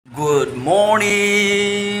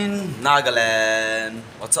morning, Nagaland.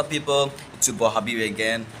 What's up, people? It's your boy Habib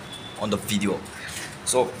again on the video.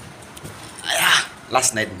 So,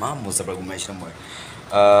 last night, mom was about to mo.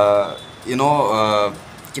 You know,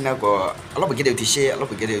 kina ko alo bagay uti siya, alo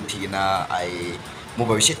bagay uti na ay mo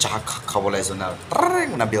ba siya chaka kawalay so na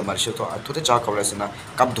tarang na bil mar siya to atote chaka kawalay so na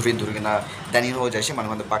kap duri na dani ho jay siya man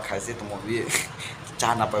man bak khase to mo bi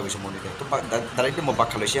cha na pa siya mo ni to directly mo bak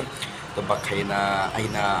khalo siya to bak khay na ay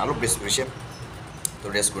na alo best siya to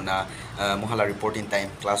rest na mohala reporting time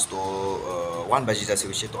class to 1 baji jase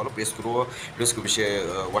siya to alo press kuro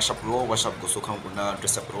siya wash up go so khang na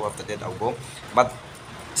dress up ro after that I'll go but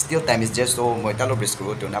still time is just so mo italo press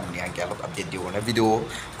kuro to na bni ang alo update dio na video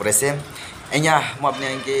por ese enya mo apne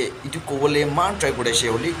ang ke itu kole man try kore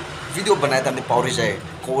she oli video banaya tamde power jay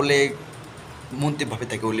kole munti bhabe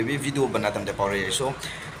ta kole bi video banaya tamde power jay so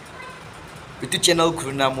itu channel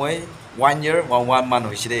khurna moy 1 year 1 month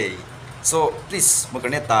hoisire so please mo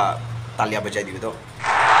karne talia bajai diyo to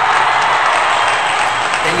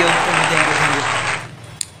thank you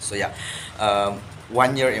so yeah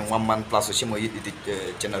 1 year and 1 month plus hoishe mo itu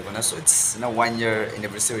channel kona so it's na 1 year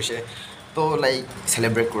anniversary hoishe to like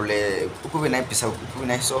celebrate kurle ukubi nai pisa ukubi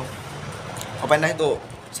nai so apa nai to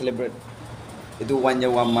celebrate itu 1 year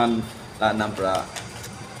 1 month la nampra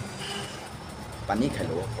pani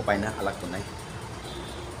khalo apa na alak to nai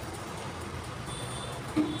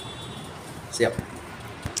siap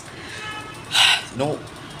no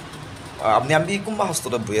अपने हम भी कुम्बा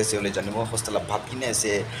hostel बुया से ले जाने वो hostel भात की ने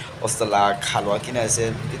से हॉस्टल खालवा की ने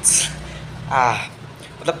से it's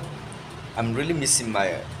मतलब I'm really missing my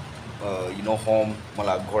you know home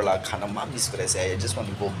मला घर ला खाना मा मिस करे से I just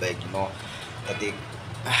want to go back you know that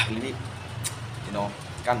really you know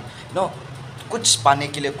can no कुछ पाने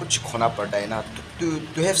के लिए कुछ खोना पड़ता है ना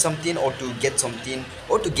to have something or to get something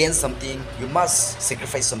or to gain something you must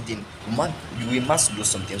sacrifice something we must do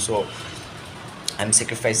something so I'm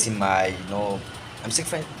sacrificing my you know I'm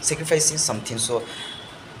sacrificing something so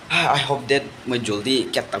I hope that my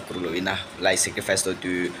joldi get up na like sacrifice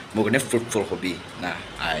to more fruitful hobby na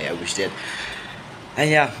I wish that and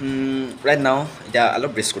yeah right now yeah I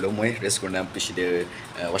love risk na pishi de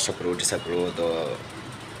washa pro disa pro to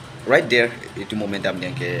right there itu moment am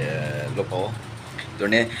yang ke lopo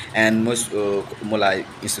done and most mola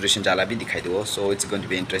installation jala bhi dikhai do so it's going to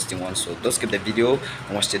be interesting one so don't skip the video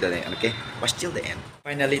and watch till the end okay watch till the end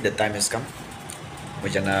finally the time has come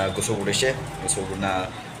mujana goso ureshe goso na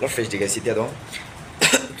lot fresh diga sitia do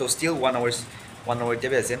to still 1 hour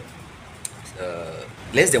tebe ase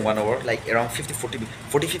less than 1 hour like around 50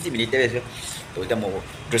 minutes tebe to ita mo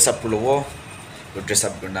dress up pulo to dress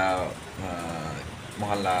up na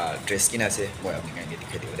mohalla dress kina ase boy apni ngai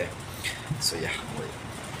dikhai diyo de so yeah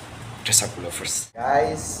dress up pulo first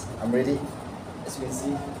guys I'm ready as you can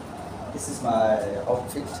see this is my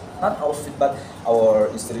outfit not outfit but our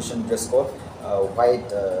installation dress code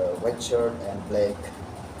white shirt and black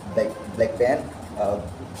pant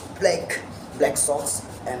black socks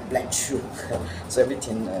and black shoe so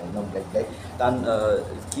everything you know black then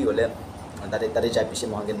ki hole tare jai piche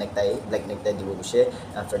mohange necktie black necktie dibo buse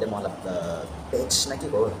after them all page na ki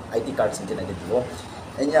go ID card sente na dibo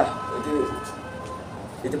and yeah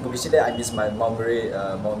itu bugisi I miss my memory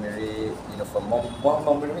uniform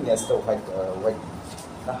memory mean yes to white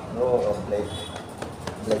no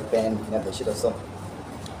black pen na the shit also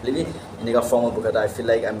really in the formal book I feel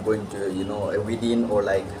like I'm going to you know a wedding or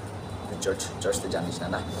like the church the janish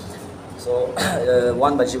na so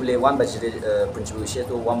 1 baji principal share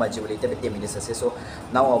to 1 baji 10 minutes so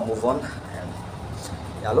now I'll move on and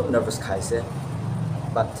yeah I look nervous guys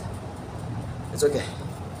but it's okay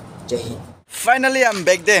jai hind finally I'm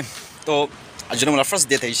back there so ajuna mala first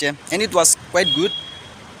day thaise and it was quite good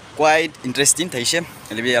quite interesting thaise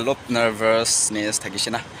maybe a lot nervousness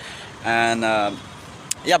thakise na and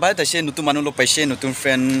yeah bhai thaise nutun manu lo paise nutun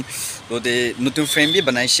friend lo de nutun friend bi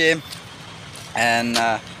banaise and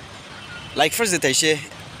like first day thaise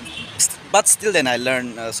but still then I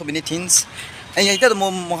learned so many things and yeah ita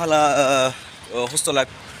mo mohala hostel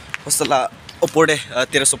oporde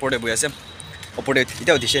terrace oporde boyase oporde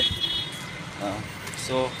ita odise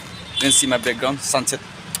so you can see my background sunset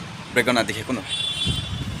background na dikhe kuno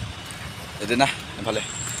edena bhale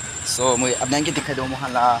so moi apna ke dikhai do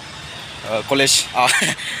mohala college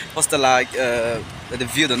hostel the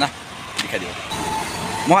view do na dikhai do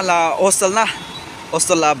mohala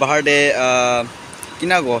hostel la bahar de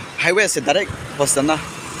kina go highway se direct hostel na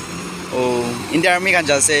oh India Army kan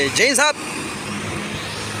jase James up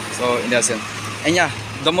so India sen enya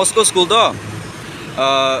the Moscow school do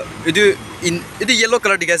itu yellow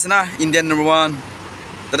color dikhai na Indian number 1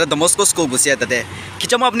 tada the Moscow school busia tate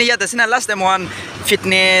किचम अपनी याद है ना last time one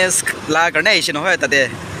fitness ला करने ऐसे न हो ताते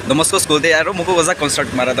नमस्को school दे आरो मुको गजा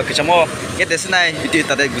कंस्ट्रक्ट मारा तो किचम ये देसना इति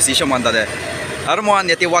ताते गुसी समान ताते आरो मन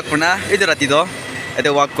यति वाक करना इधर राती दो एते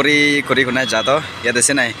वाक करी करना जातो या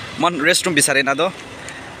देसना मन रेस्टरूम बिसारे ना तो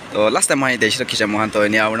लास्ट टाइम हाई देश किचम मोहन तो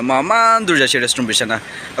नि आउन मान दूर जासे रेस्टरूम बिसाना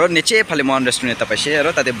आरो नेचे फाले मन रेस्टरूम त पाइसे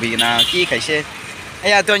आरो ताते बिना की खाइसे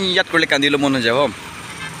या तो याद करले कान्दिलो मन जाबो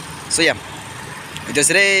सो या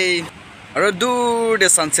इतसरे आरो दूर दे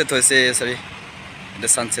सनसेट होइसे सरी द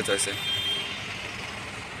सनसेट होइसे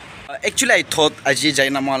actually I thought aji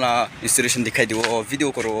jaina mala institution dikhai dibo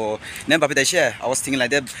video koro ne babi daise I was thinking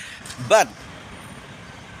like that but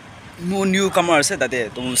mo newcomer ase tate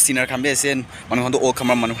to senior khambe ase manu hondo old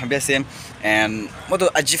comer manu khambe ase and moto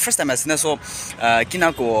aji first time asina so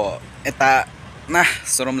kina ko eta na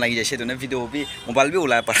sorom lagi jaise to ne video bi mobile bi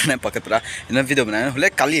ulai parna pocket pura ina video bana hole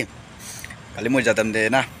kali mo jadam de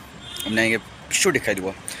na amne sure dikhai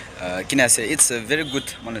dibo kina ase it's a very good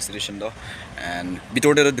institution though and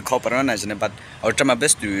bitor de dikhau parna na jane but I will try my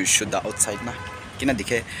best to shoot the outside na kina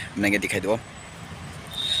dikhe amne dikhai dibo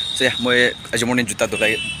so yeah moi aji morning juta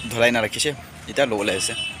dholai na rakhise ita lo la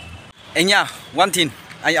ase enya one thing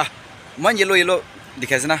aya man yellow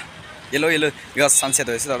dikhai na yellow because sunset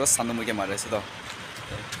hoise aro sun muge mare ase to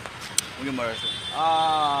muge mare ase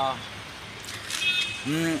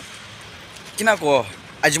kina ko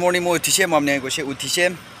aji morning mo uthise mamne go se uthise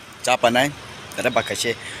cha panai tara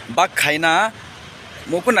bakhaise bak khaina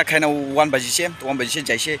moku na khaina 1 baji se to 1 baji se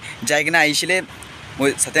jaise jaigna aisile moi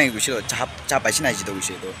satang gusi cha paisi na ji do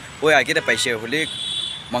gusi to oi age de paise hole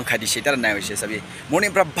mangkha di se tar na hoise sabi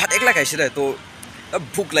morning pra bhat ekla khaise to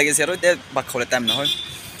bhuk lage se ro de bak khole time na hoy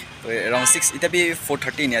to around 6 ita bi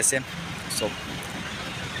 4:30 ni ase so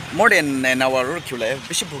more than an hour ro khule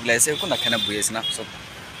bishi bhuk lage se ko na khana buye na so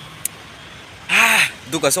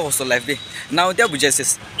duka so hostel life bi now dia bujeses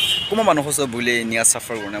kuma manu hostel bule nia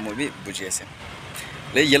suffer gorna mo bi bujese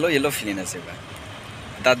le yellow feeling ase ba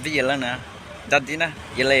dat bi yellow na dat dina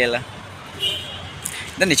yellow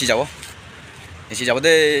dan nichi jabo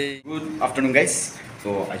de good afternoon guys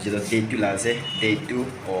so aji the day 2 la ase day 2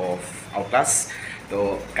 of our class to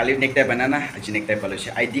kali necktie banana aji necktie palose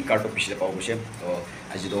id card to pishile pawo bose to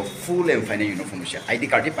aji do full and final uniform ase id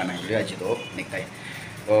card ti pana ile aji do necktie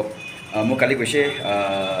to mo kali gose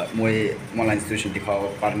moi online institution dikhao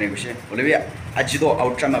parne gose bolebi aji do I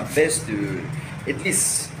will try my best to at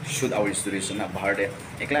least shoot our institution na bahar de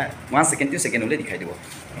ekla 1 second 2 second ole dikhai dibo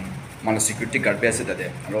mala security guard be ase tade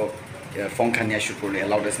aro phone khan ya shoot korle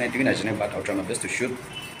allowed is na tina jane but I will try my best to shoot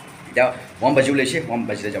ja 1 baji ole se 1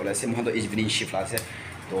 baji de jabla se mo to evening shift la se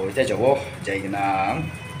to ja jabo jaigna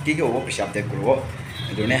ki ko pishap de kuro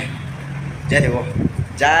done ja debo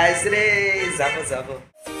jai sre zabo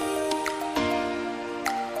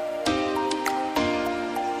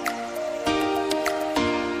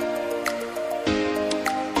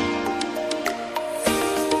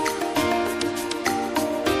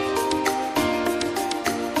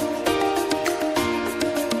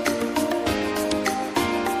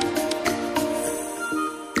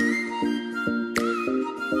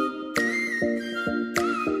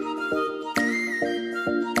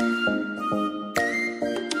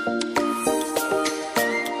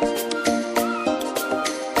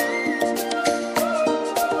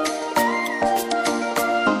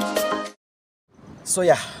So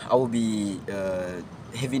yeah, I will be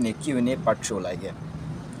having a Q&A part show like that.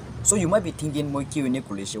 So you might be thinking more Q&A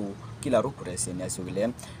kulisho kilaro kurese na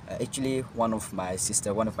sugile. Actually one of my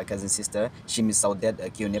cousin sister, she missed out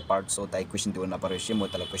that Q&A part so tai question do na pareshe mo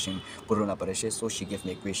tala question puro na pareshe so she gave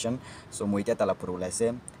me a question so mo ita tala puro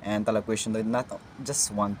lase and tala question not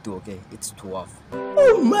just 1 2 okay it's 2 of.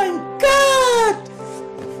 Oh my god.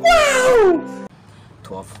 Wow.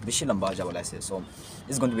 Of bishi lamba jawala se so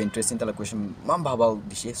it's going to be interesting tala question mam bhabal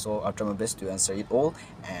dishi so I'll try my best to answer it all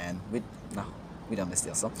and with don't miss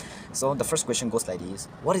this so the first question goes like this: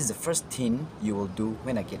 what is the first thing you will do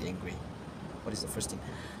when I get angry? What is the first thing?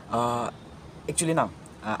 Actually now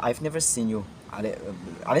I've never seen you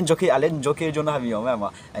alen joke jo na habi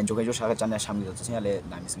mama and joke jo saga chana shamli to ale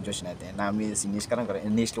nami jo shina te nami sinish karan kare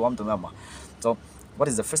next one to mama so what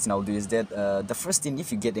is the first thing I will do is that the first thing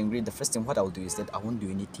if you get angry the first thing what I will do is that I won't do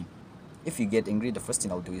anything. If you get angry the first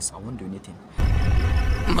thing I will do is I won't do anything.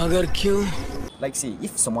 Magar kyun? Like see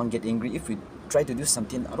if someone get angry if you try to do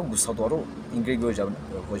something aro gussa to aro angry go jao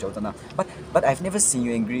na but I've never seen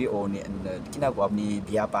you angry or kina ko apni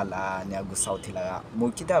biya pala nya gussa uthila mo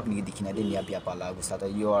kita apni dikhina de nya biya pala gussa to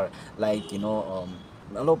you are like you know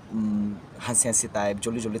alo hansensi type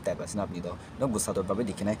jolly type asina apni do no gussa to babe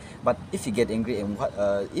dikhina but if you get angry and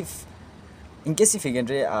if in case if you get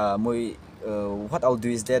angry moi what I'll do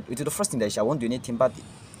is that it is the first thing that I won't do anything, but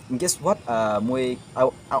guess what? I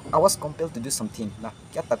was compelled to do something. Nah,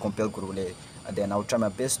 kita compelled kurule. Then I'll try my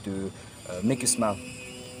best to make you smile.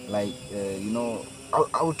 Like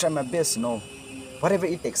I'll try my best. Whatever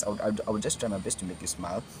it takes, I would just try my best to make you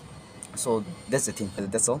smile. So that's the thing.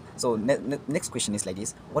 That's all. So next question is like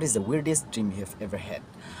this: what is the weirdest dream you have ever had?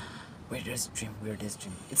 Weirdest dream.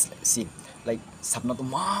 It's like, see, like sapna to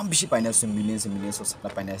mam bishi paina se millions and millions of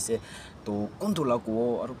sapna paina se to controla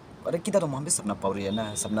ko अरे kita to mam sapna pauri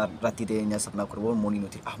na sapna rati de nya sapna kurbo morning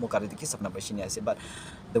uthi mo kare ki sapna paisi ni ase. But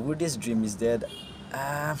the weirdest dream is that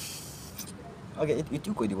okay, it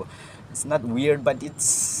you dibo. It's not weird, but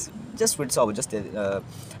it's just weird. So I would just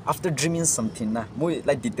after dreaming something na more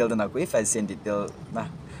like detailed na ko. If I say in detail na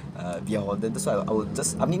that's why I would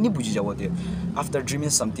just after dreaming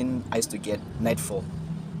something I used to get nightfall.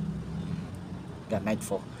 Yeah,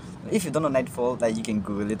 nightfall. If you don't know nightfall, like you can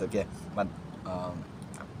Google it, okay. But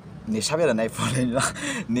ne shabe nightfall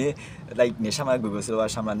ne like ne shama Google so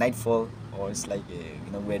shama nightfall, or it's like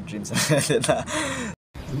weird dreams.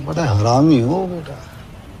 बड़ा हरामी हो बेटा.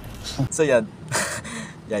 So yeah,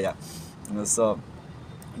 yeah. So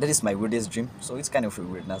that is my weirdest dream. So it's kind of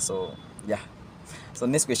weird now. So yeah. So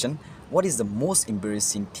next question: what is the most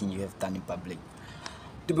embarrassing thing you have done in public?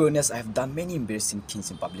 To be honest, I have done many embarrassing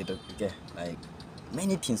things in public. Okay, like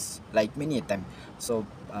many things, like many a time. So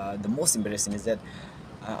the most embarrassing is that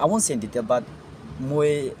I won't say in detail, but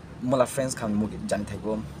my friends can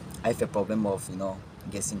I have a problem of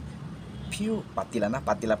guessing few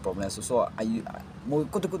patila problem. So I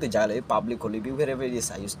kutu jala public holibi wherever it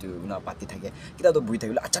is I used to party thake. Kita to bui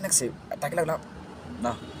thake achanak se attack lagla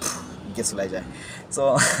na guess like that.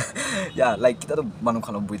 So yeah, like kita to manu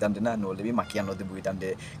khano bui tam de na no lebi makian lo de bui tam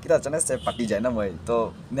de kita achanak se party jai na moi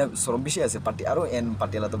to ne sorom bishi ase party aro en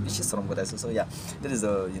party la to bishi sorom kota ase. So yeah, that is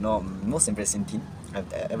the most embarrassing thing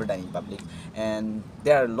I've ever done in public. And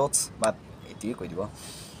there are lots, but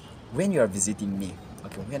when you are visiting me,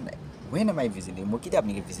 okay, when am I visiting? Mo kita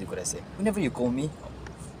apni ke visit korase. Whenever you call me,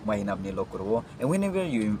 mahin apni log korbo. And whenever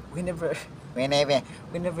you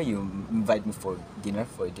invite me for dinner,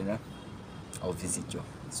 I'll visit you.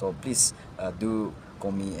 So please do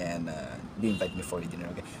call me and do invite me for dinner.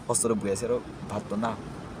 Okay. Hostoro buyasero bhato na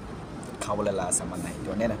khawala la saman nai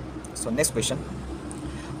to nena. So next question: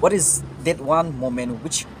 what is that one moment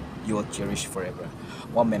which you will cherish forever?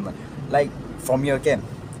 One moment, like from your game.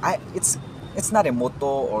 It's not a motto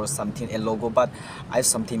or something, a logo, but I have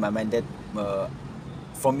something in my mind that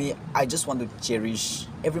for me, I just want to cherish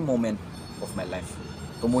every moment of my life.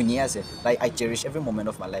 Like I cherish every moment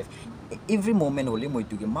of my life. Every moment only mo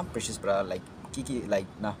ito mam precious bra like kiki like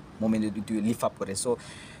na moment to live up kore. So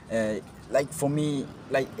like for me,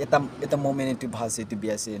 like at a moment to bhase to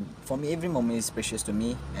be as in for me every moment is precious to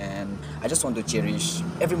me, and I just want to cherish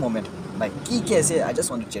every moment. Like kiki I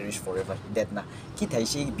just want to cherish forever. That na ki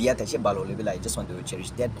thaishi biya thaishi balo level I just want to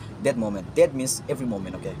cherish that moment. That means every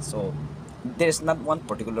moment. Okay, so there's not one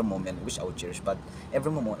particular moment which I would cherish, but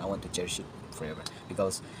every moment I want to cherish it forever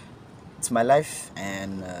because it's my life,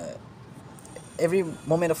 and every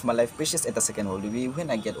moment of my life precious at the second old when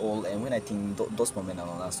I get old and when I think those moments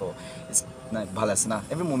are so it's not balance na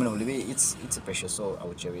every moment of it's precious, so I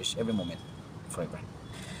would cherish every moment forever.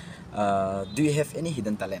 Do you have any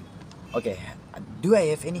hidden talent? Okay, do I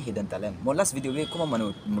have any hidden talent? My last video we kuma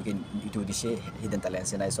manu mungkin itu di hidden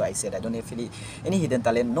talent, and so I said I don't have any hidden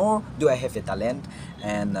talent, nor do I have a talent,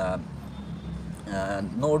 and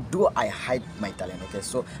nor do I hide my talent. Okay,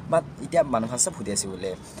 so but itiap manu hasab hudia si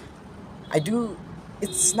ule I do.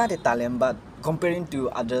 It's not a talent, but comparing to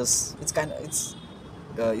others, it's kind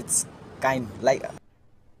like.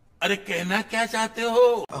 अरे कहना क्या चाहते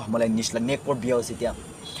हो? Oh, mulai niche lah neck por biao si tiap.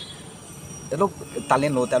 Look,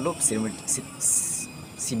 talent lo look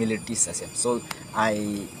similarities as so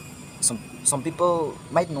some people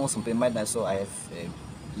might know, some people might not. So I have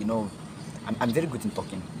I'm very good in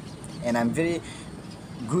talking, and I'm very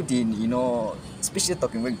good in especially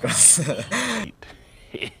talking with girls.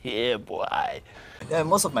 Yeah, boy. Yeah,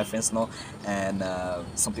 most of my friends know, and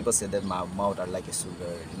some people say that my mouth are like a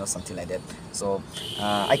sugar, something like that. So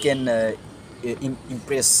I can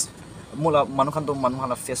impress. Mula manukan to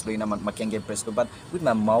manukan face lo ina makiang impress to, but with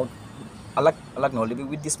my mouth, alag no libi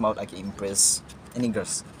with this mouth I can impress any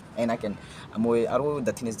girls, and I can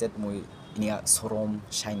the thing is that inia sorom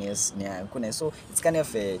shyness niya kune, so it's kind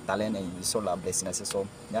of a talent and so la blessing. So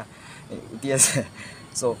yeah, yes.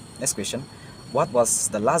 So next question: what was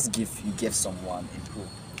the last gift you gave someone and who?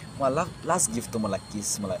 Well, last gift to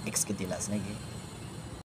malakis ex ke dilas nagi.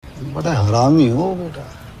 बड़ा हरामी हो बेटा.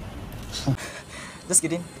 Just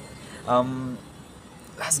kidding.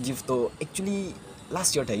 last gift though actually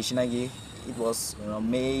last year it was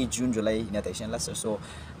May, June, July last year. So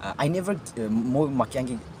I never more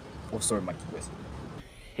makiangi. Oh sorry, maki.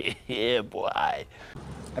 Yeah, boy.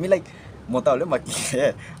 I mean like mota ole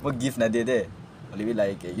maki mo gift na de. Only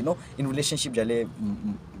like in relationship jale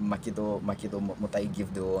maki to mota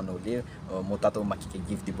gift do no le mota to maki ke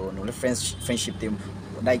gift dibo no le friendship te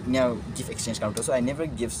like now gift exchange counter. So I never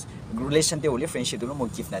gives relation te only friendship do no mo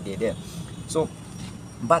gift na de. So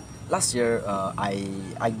but last year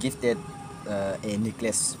I gifted a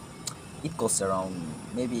necklace. It costs around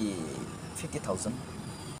maybe 50,000.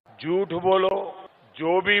 झूठ बोलो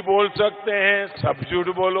जो भी बोल सकते हैं सब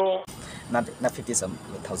झूठ बोलो Not 50 some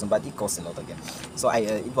thousand, but it costs a lot again. So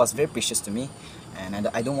it was very precious to me, and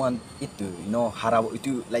I don't want it to hara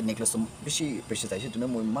itu like necklace so beshi precious I should know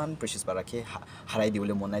man precious para ke harai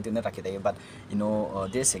diole mon nai to na rakhe dai. But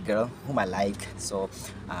there's a girl whom I like, so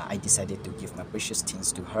I decided to give my precious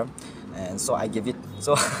things to her, and so I give it.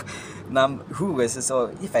 So nam who was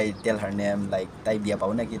so if I tell her name like tai bia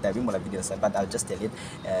pauna ki tai bi mola video sa, but I'll just tell it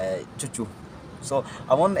Chuchu. So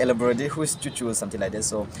I won't elaborate who is Chuchu or something like that.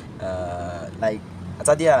 So like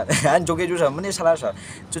dia an joge ju mane sala sa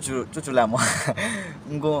Chuchu la mo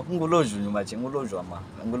ngo lo ju ma chi ngo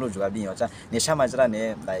lo ju abi yo cha ne sha ma jra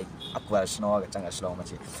ne like akwa shno ga changa shlo ma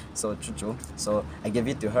chi. So Chuchu, so I gave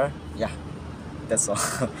it to her. Yeah, that's all.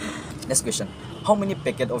 Next question: how many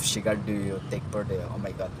packet of cigar do you take per day? Oh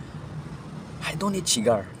my god, I don't eat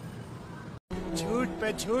cigar. झूठ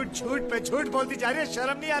पे झूठ बोलती जा रही है,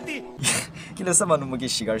 शर्म नहीं आती. Kila sa manu mugi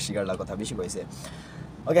cigar la kotha beshi koise.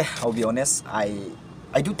 Okay, I'll be honest.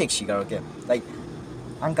 I do take cigar. Okay, like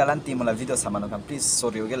uncle auntie mola video samano kan please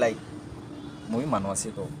sorry. Okay, like moi manu ase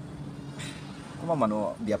to kuma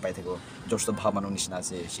manu biya pai thego josh to bha manu nishna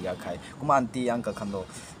ase cigar khai kuma auntie uncle khando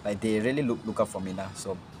like they really look up for me na.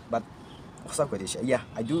 So but hosa ko dish yeah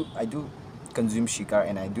I do consume cigar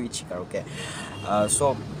and I do eat cigar. Okay,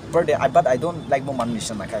 so per day but I don't like mo manu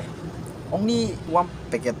nishna khai only one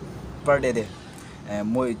packet per day de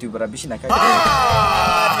mo itu bara bishi na khai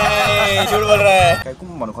झूठ बोल रहा है kai kum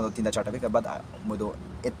manu khono tinda charta beka but mo do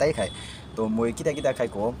etai khai to mo kita khai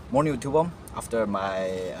ko morning utubom after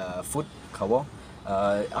my food khabo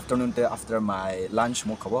afternoon te after my lunch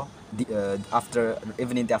mo khabo after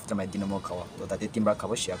evening te after my dinner mo khabo to that timba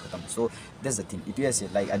khabo share khatam. So that's the thing. It is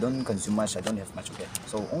like I don't consume much, I don't have much. Okay,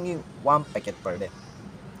 so only one packet per day.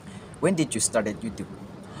 When did you start at YouTube?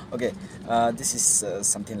 Okay, this is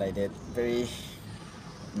something like that very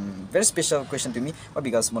special question to me, but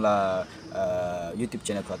because mula YouTube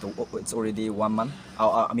channel ko it's already 1 month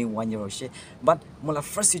I mean 1 year or shit, but mula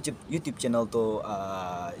first YouTube channel to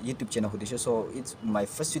YouTube channel hodisho. So it's my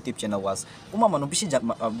first YouTube channel was kuma manu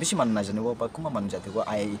bishi man na jane but kuma manu jate ko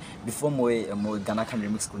I before mo gana kan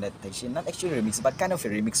remix ko net taishi, not actually remix but kind of a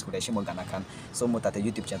remix ko taishi mo gana kan. So mo tate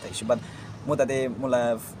YouTube channel taishi but mo tate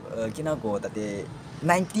mula kina ko tate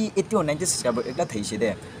 80 or 90 subscriber ekla thaishi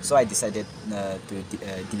de. So I decided to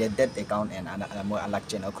delete that account and mo alag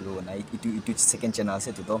channel khulu na itu second channel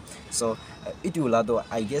se to. So itu la do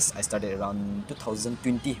I guess I started around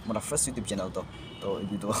 2020 mo first YouTube channel to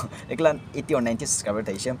itu ekla 80 or 90 subscriber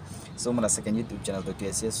thaishi. So mo second YouTube channel to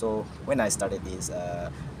TSC. So when I started is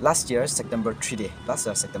last year September 3 day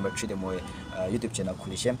mo YouTube channel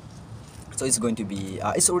khulishe. So it's going to be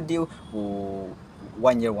it's already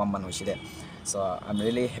 1 year 1 month hoshi de. So I'm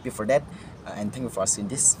really happy for that and thank you for asking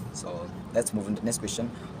this. So let's move on to the next question.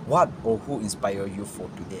 What or who inspired you for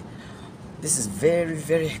today? This is very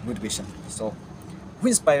good question. So who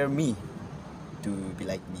inspired me to be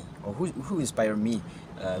like me, or who inspired me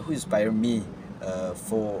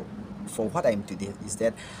for what I am today is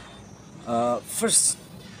that first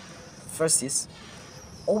is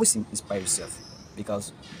always inspire yourself,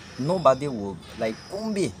 because nobody will like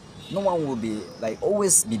no one will be like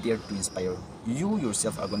always be there to inspire you.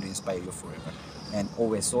 Yourself are going to inspire you forever and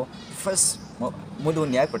always. So first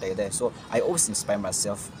so I always inspire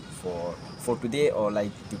myself for today, or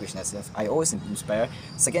like the question myself I always inspire.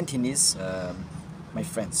 Second thing is my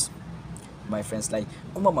friends like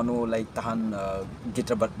kuma manu like tahan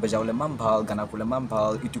guitar bajaule mam bhal gana kule mam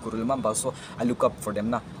bhal itu kurule mam bhal. So I look up for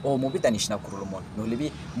them na. Oh movie tanishna kurulomon no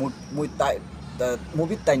lebi mu the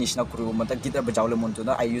movie tanishna kuru mata guitar bajaule mon to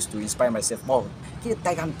na. I used to inspire myself more ki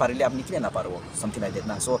taigan parile apni kile na paro something like that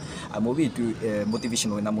na. So a movie to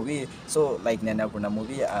motivation na movie. So like nana kurna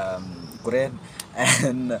movie Korean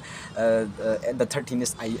and the third thing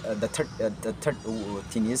is the third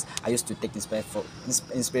thing is I used to take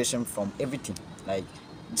inspiration from everything, like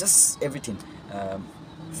just everything.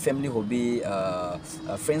 Family hobby,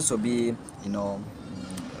 friends hobby,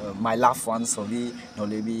 my loved ones hobby,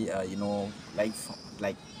 maybe like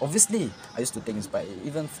like obviously I used to take inspiration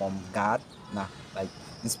even from God nah like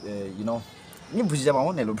you know you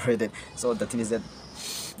elaborated so the thing is that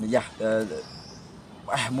yeah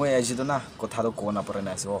moi ajido na kothado ko na pare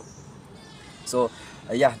na so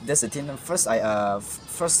yeah, that's the thing. First,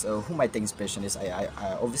 whom I take inspiration is I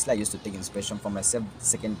obviously I used to take inspiration from myself.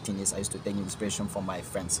 Second thing is I used to take inspiration from my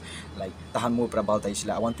friends. Like tahan mo prabal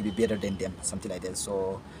I want to be better than them, something like that.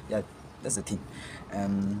 So yeah, that's the thing.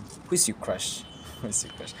 Who's your crush? Who's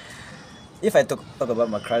your crush? If I talk about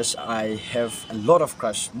my crush, I have a lot of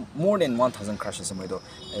crush, more than 1,000 crushes.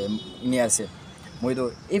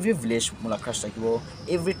 Moido every village mula crush takibo,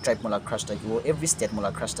 every tribe mula crush takibo, every state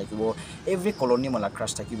mula crush takibo, every colony mula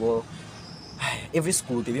crush takibo, every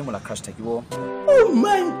school TV mula crush takibo. Oh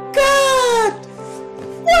my god!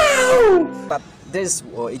 Wow! But there's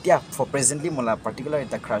for presently mula particular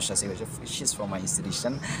the crush as she's from my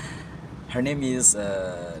institution. Her name is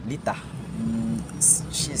Lita.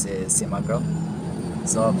 She's a Sema girl.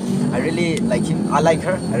 So I really like him. I like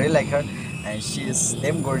her. I really like her, and she's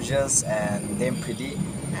damn gorgeous and damn pretty,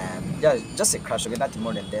 and yeah, just a crush. Okay, nothing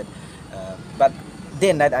more than that. But day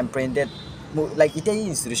and night I'm praying that, like Italian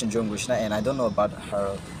institution John Krishna, and I don't know about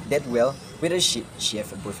her that well. Whether she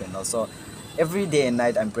have a boyfriend also. Every day and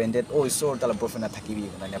night I'm praying that so tala boyfriend na takibi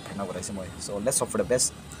na niya pranag wala si mo. So let's hope for the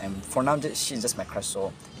best. And for now she's just my crush.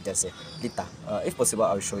 So it's a Lita. If possible,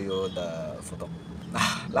 I'll show you the photo.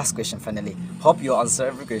 Last question finally. Hope you answer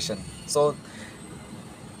every question. So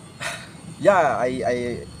yeah,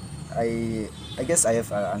 I guess I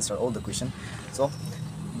have answered all the question. So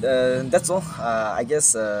that's all. I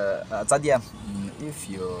guess Zadia, if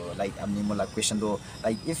you like like question though,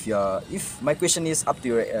 like if my question is up to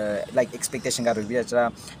your like expectation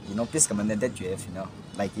please comment that you have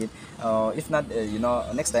like it. If not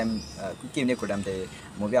next time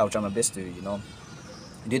movie I'll try my best to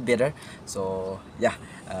do it better. So yeah,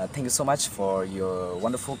 thank you so much for your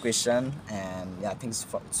wonderful question, and yeah, thanks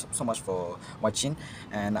so much for watching,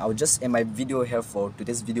 and I'll just end my video here for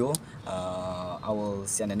today's video. I will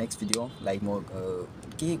see you in the next video, like more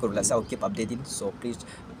I'll keep updating, so please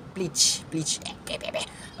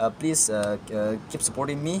keep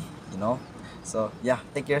supporting me, so yeah,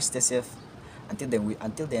 take care, stay safe. Until then we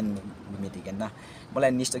meet again na.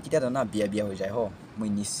 Mulai nisto kita na biya ho jai ho. Mo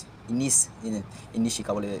inis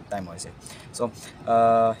kabole time ho. So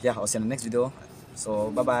yeah, I'll see you in the next video. So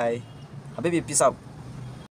bye bye. Habibi, peace out.